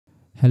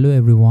Hello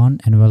everyone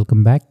and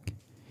welcome back.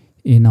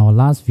 In our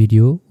last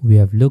video, we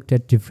have looked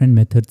at different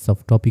methods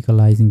of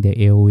topicalizing the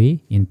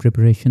airway in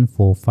preparation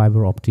for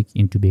fiber optic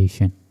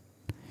intubation.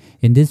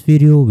 In this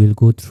video, we'll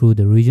go through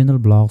the regional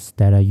blocks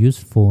that are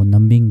used for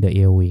numbing the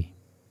airway.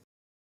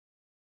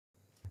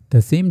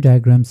 The same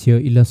diagrams here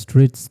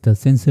illustrates the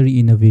sensory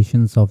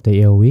innervations of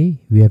the airway.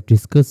 We have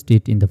discussed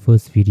it in the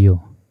first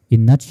video.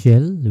 In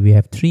nutshell, we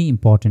have three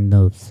important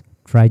nerves: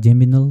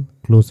 trigeminal,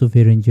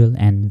 glossopharyngeal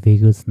and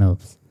vagus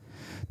nerves.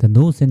 The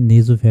nose and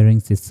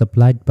nasopharynx is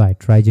supplied by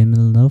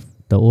trigeminal nerve,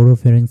 the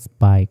oropharynx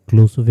by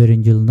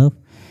glossopharyngeal nerve,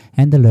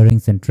 and the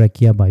larynx and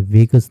trachea by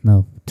vagus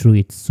nerve through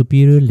its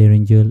superior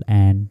laryngeal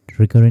and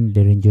recurrent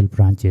laryngeal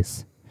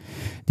branches.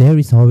 There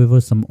is, however,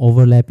 some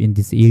overlap in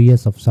these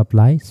areas of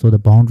supply, so the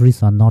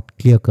boundaries are not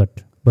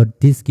clear-cut,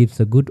 but this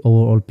gives a good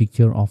overall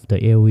picture of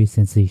the airway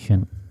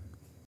sensation.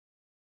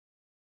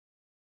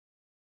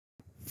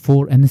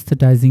 For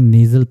anesthetizing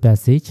nasal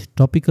passage,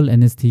 topical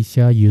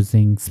anesthesia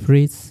using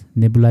sprays,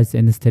 nebulized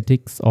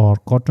anesthetics, or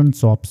cotton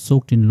swabs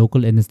soaked in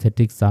local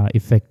anesthetics are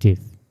effective.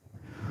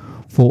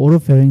 For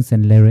oropharynx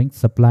and larynx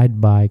supplied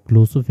by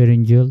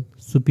glossopharyngeal,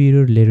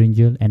 superior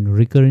laryngeal, and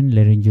recurrent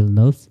laryngeal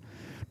nerves,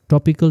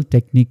 topical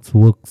techniques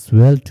works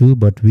well too,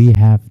 but we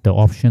have the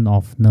option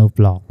of nerve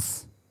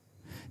blocks.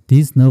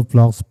 These nerve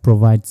blocks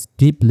provide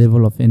deep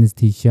level of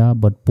anesthesia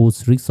but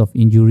pose risk of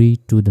injury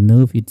to the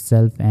nerve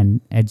itself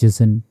and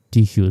adjacent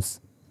tissues.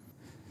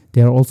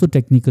 They are also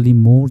technically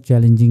more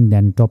challenging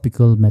than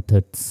topical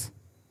methods.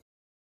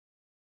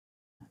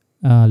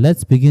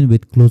 Let's begin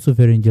with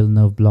glossopharyngeal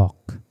nerve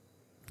block.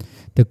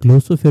 The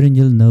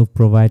glossopharyngeal nerve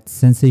provides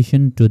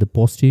sensation to the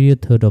posterior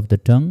third of the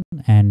tongue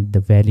and the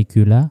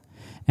vallicula,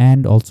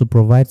 and also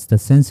provides the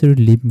sensory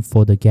limb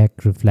for the gag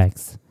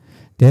reflex.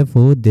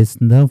 Therefore,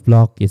 this nerve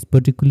block is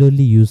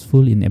particularly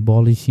useful in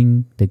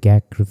abolishing the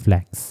gag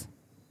reflex.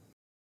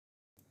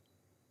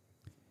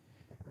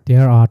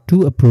 There are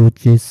two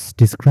approaches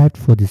described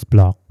for this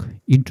block: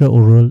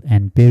 intraoral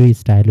and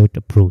peristyloid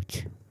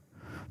approach.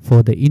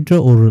 For the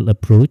intraoral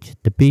approach,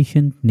 the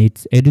patient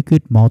needs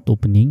adequate mouth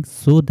opening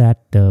so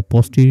that the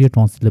posterior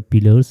tonsillar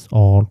pillars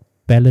or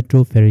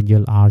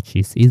palatopharyngeal arch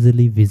is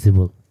easily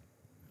visible.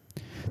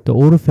 The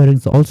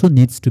oropharynx also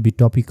needs to be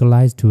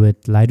topicalized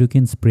with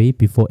lidocaine spray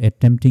before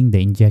attempting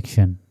the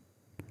injection.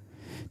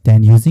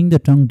 Then, using the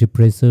tongue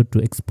depressor to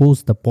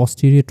expose the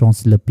posterior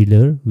tonsillar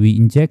pillar, we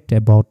inject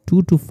about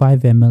 2 to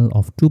 5 ml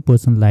of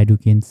 2%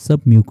 lidocaine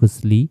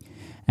submucously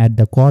at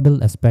the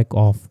caudal aspect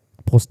of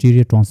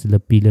posterior tonsillar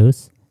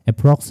pillars,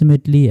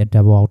 approximately at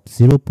about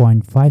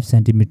 0.5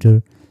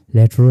 cm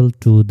lateral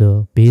to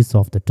the base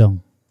of the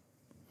tongue.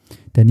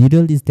 The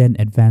needle is then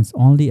advanced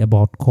only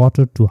about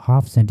quarter to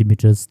half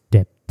centimeters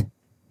depth.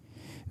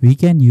 We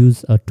can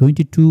use a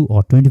 22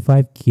 or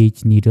 25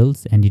 gauge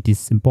needles, and it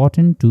is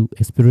important to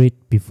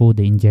aspirate before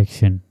the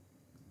injection.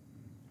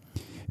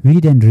 We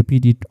then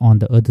repeat it on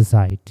the other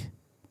side.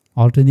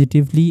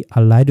 Alternatively, a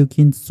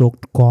lidocaine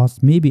soaked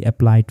gauze may be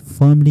applied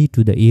firmly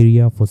to the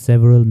area for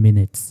several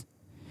minutes.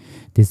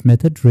 This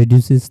method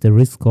reduces the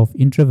risk of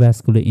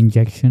intravascular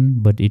injection,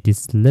 but it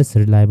is less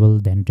reliable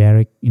than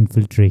direct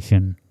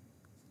infiltration.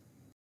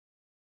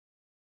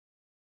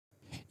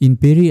 In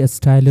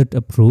peristyloid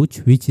approach,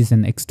 which is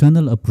an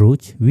external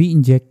approach, we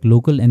inject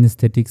local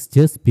anesthetics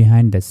just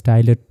behind the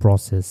styloid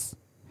process.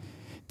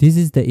 This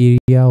is the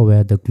area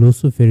where the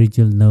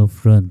glossopharyngeal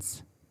nerve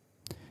runs.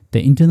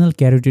 The internal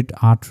carotid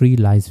artery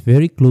lies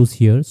very close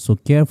here, so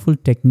careful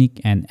technique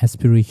and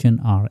aspiration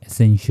are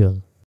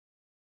essential.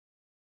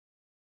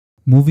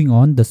 Moving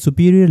on, the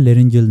superior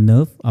laryngeal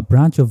nerve, a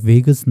branch of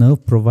vagus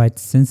nerve,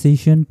 provides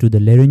sensation to the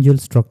laryngeal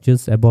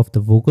structures above the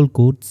vocal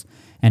cords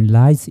and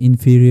lies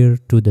inferior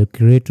to the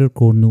greater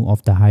cornu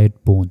of the hyoid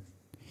bone.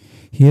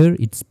 Here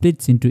it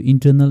splits into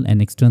internal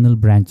and external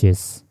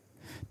branches.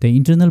 The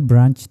internal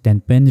branch then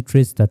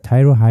penetrates the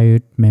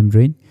thyrohyoid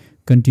membrane,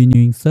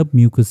 continuing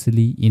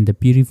submucously in the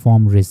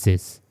piriform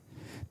recess.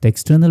 The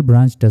external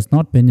branch does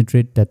not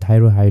penetrate the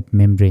thyrohyoid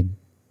membrane.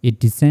 It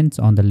descends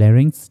on the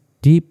larynx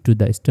deep to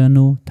the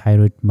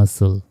sternothyroid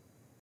muscle.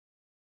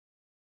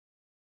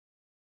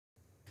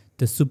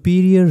 The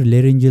superior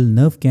laryngeal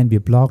nerve can be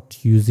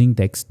blocked using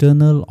the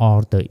external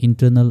or the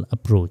internal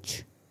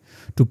approach.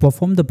 To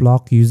perform the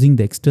block using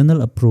the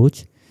external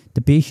approach,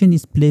 the patient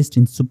is placed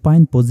in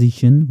supine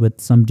position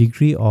with some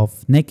degree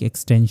of neck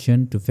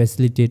extension to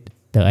facilitate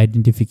the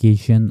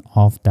identification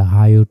of the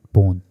hyoid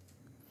bone.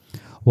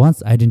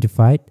 Once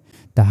identified,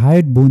 the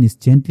hyoid bone is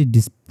gently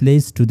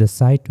displaced to the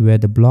site where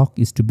the block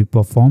is to be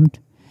performed,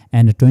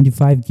 and a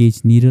 25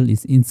 gauge needle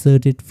is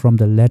inserted from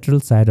the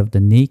lateral side of the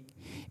neck,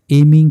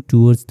 aiming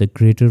towards the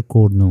greater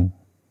cornu.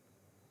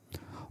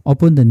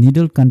 Upon the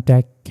needle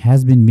contact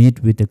has been made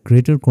with the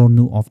greater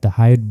cornu of the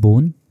hyoid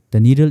bone, the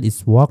needle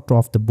is walked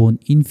off the bone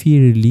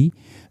inferiorly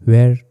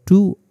where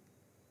 2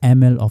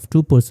 ml of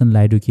 2%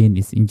 lidocaine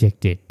is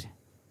injected.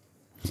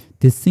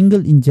 This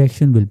single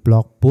injection will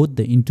block both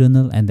the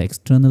internal and the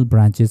external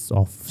branches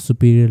of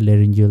superior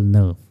laryngeal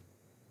nerve.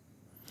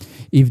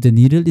 If the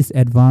needle is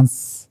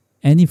advanced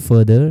any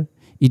further,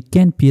 It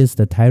can pierce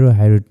the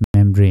thyroid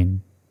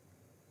membrane,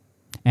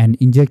 and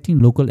injecting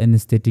local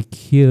anesthetic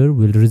here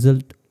will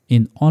result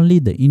in only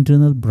the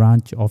internal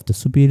branch of the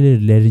superior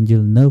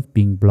laryngeal nerve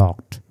being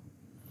blocked.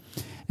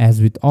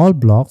 As with all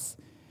blocks,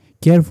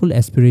 careful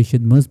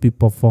aspiration must be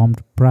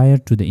performed prior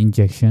to the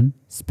injection,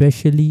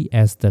 especially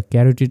as the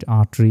carotid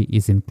artery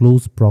is in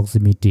close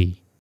proximity.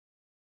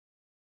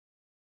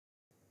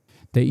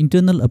 The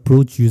internal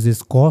approach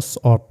uses gauze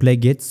or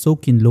plaquettes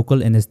soaked in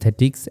local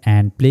anesthetics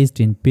and placed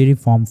in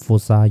piriform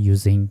fossa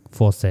using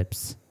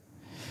forceps.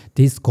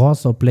 These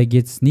gauze or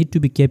plaquettes need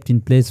to be kept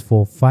in place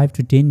for 5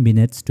 to 10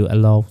 minutes to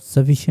allow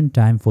sufficient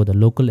time for the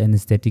local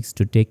anesthetics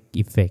to take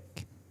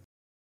effect.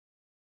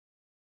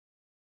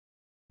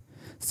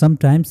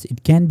 Sometimes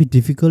it can be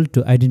difficult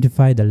to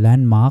identify the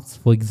landmarks,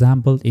 for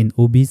example in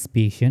obese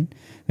patient,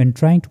 when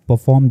trying to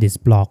perform this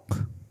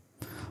block.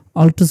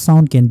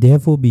 Ultrasound can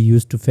therefore be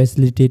used to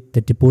facilitate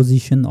the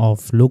deposition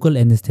of local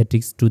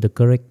anesthetics to the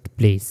correct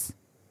place.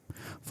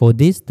 For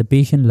this, the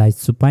patient lies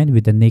supine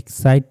with the neck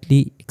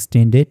slightly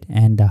extended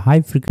and the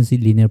high-frequency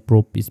linear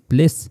probe is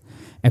placed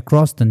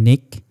across the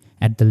neck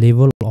at the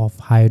level of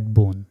hyoid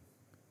bone.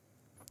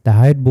 The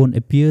hyoid bone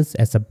appears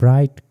as a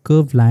bright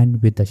curved line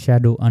with a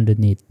shadow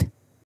underneath.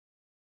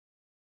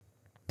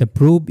 The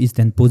probe is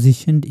then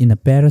positioned in a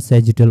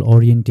parasagittal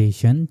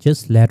orientation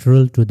just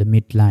lateral to the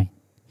midline.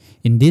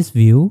 In this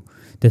view,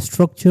 the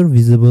structure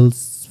visible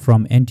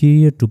from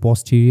anterior to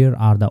posterior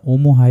are the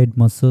omohyoid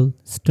muscle,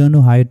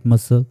 sternohyoid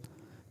muscle,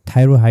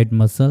 thyrohyoid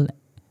muscle,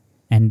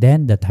 and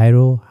then the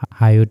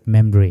thyrohyoid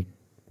membrane.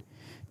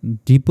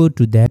 Deeper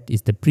to that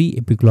is the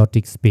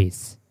pre-epiglottic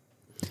space.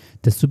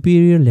 The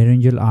superior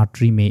laryngeal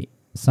artery may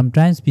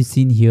sometimes be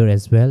seen here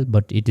as well,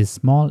 but it is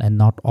small and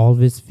not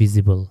always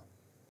visible.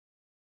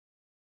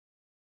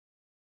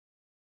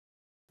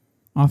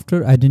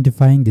 After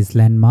identifying these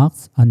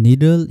landmarks, a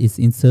needle is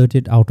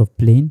inserted out of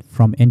plane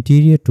from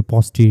anterior to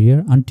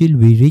posterior until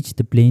we reach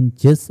the plane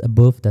just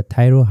above the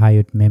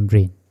thyrohyoid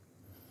membrane.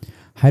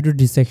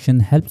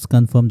 Hydrodissection helps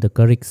confirm the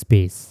correct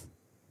space.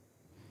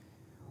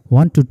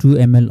 1 to 2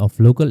 ml of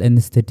local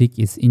anesthetic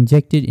is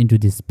injected into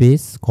this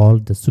space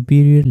called the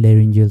superior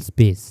laryngeal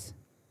space.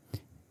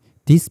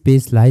 This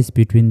space lies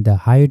between the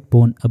hyoid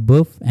bone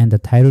above and the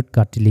thyroid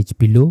cartilage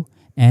below,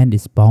 and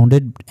is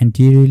bounded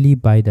anteriorly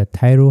by the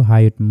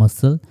thyrohyoid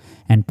muscle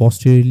and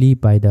posteriorly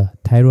by the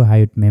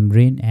thyrohyoid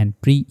membrane and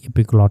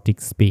pre-epiglottic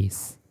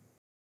space.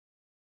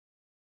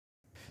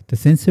 The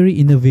sensory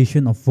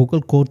innervation of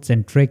vocal cords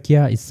and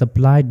trachea is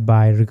supplied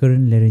by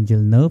recurrent laryngeal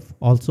nerve,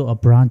 also a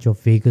branch of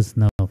vagus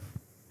nerve.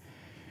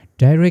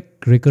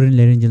 Direct recurrent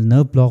laryngeal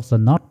nerve blocks are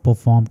not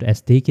performed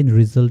as they can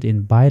result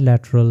in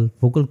bilateral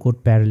vocal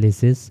cord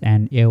paralysis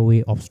and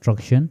airway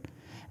obstruction,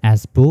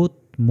 as both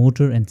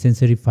motor and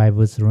sensory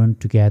fibers run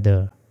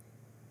together.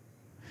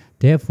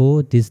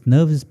 Therefore, this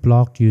nerve is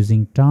blocked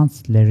using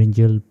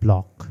translaryngeal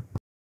block.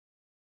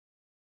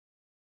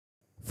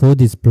 For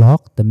this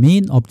block, the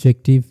main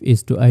objective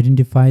is to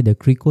identify the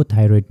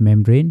cricothyroid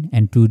membrane,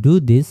 and to do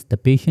this, the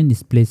patient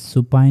is placed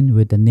supine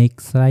with the neck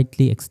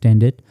slightly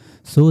extended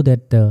so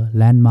that the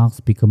landmarks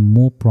become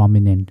more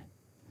prominent.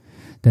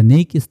 The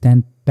neck is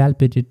then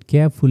palpated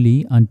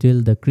carefully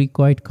until the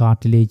cricoid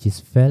cartilage is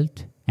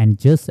felt, and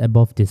just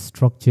above this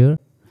structure,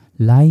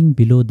 lying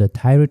below the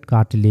thyroid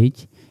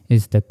cartilage,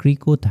 is the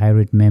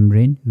cricothyroid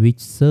membrane, which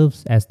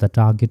serves as the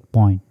target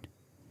point.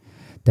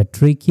 The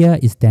trachea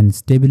is then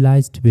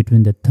stabilized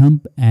between the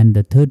thumb and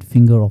the third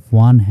finger of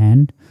one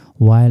hand,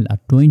 while a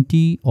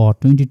 20 or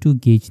 22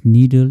 gauge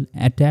needle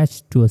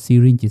attached to a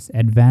syringe is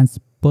advanced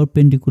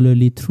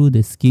perpendicularly through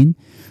the skin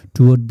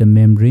toward the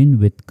membrane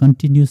with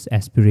continuous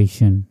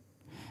aspiration,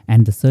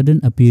 and the sudden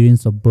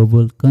appearance of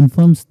bubble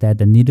confirms that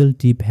the needle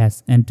tip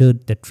has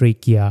entered the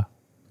trachea.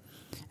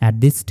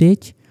 At this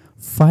stage,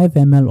 5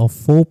 ml of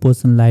 4%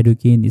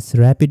 lidocaine is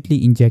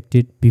rapidly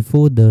injected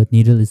before the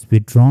needle is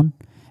withdrawn,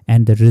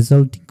 and the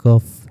resulting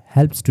curve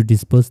helps to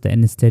disperse the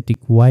anesthetic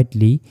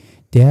widely,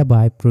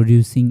 thereby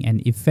producing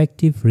an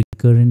effective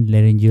recurrent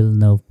laryngeal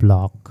nerve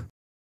block.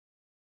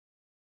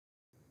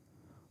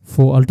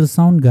 For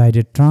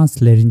ultrasound-guided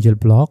translaryngeal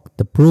block,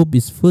 the probe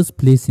is first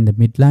placed in the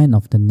midline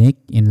of the neck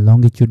in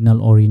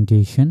longitudinal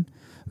orientation,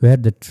 where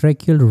the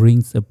tracheal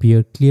rings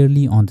appear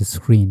clearly on the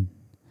screen.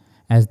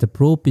 As the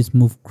probe is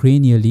moved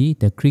cranially,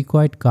 the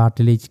cricoid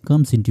cartilage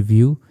comes into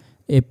view,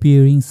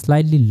 appearing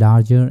slightly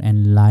larger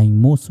and lying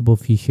more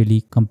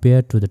superficially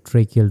compared to the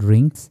tracheal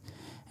rings,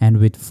 and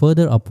with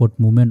further upward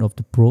movement of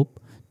the probe,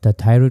 the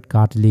thyroid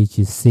cartilage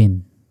is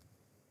seen.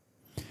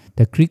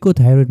 The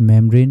cricothyroid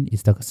membrane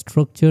is the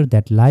structure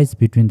that lies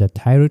between the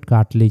thyroid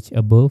cartilage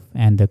above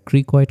and the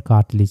cricoid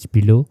cartilage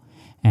below,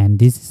 and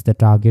this is the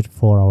target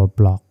for our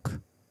block.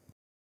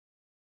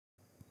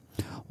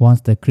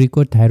 Once the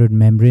cricothyroid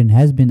membrane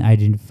has been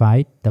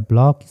identified, the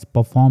block is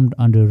performed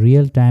under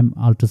real-time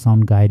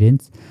ultrasound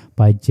guidance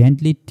by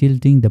gently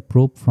tilting the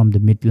probe from the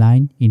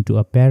midline into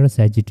a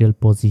parasagittal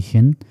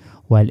position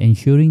while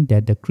ensuring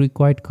that the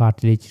cricoid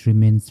cartilage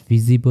remains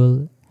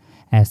visible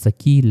as a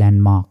key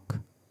landmark.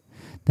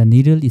 The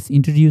needle is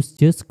introduced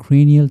just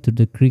cranial to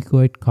the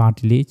cricoid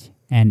cartilage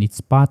and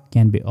its path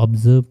can be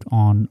observed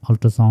on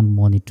ultrasound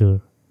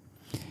monitor.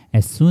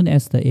 As soon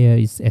as the air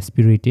is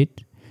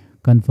aspirated,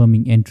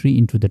 confirming entry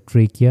into the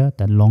trachea,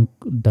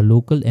 the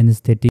local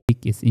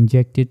anesthetic is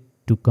injected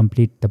to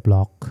complete the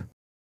block.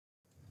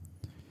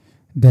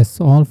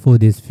 That's all for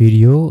this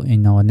video.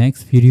 In our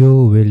next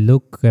video, we'll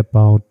look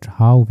about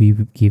how we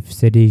give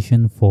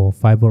sedation for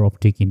fiber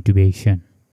optic intubation.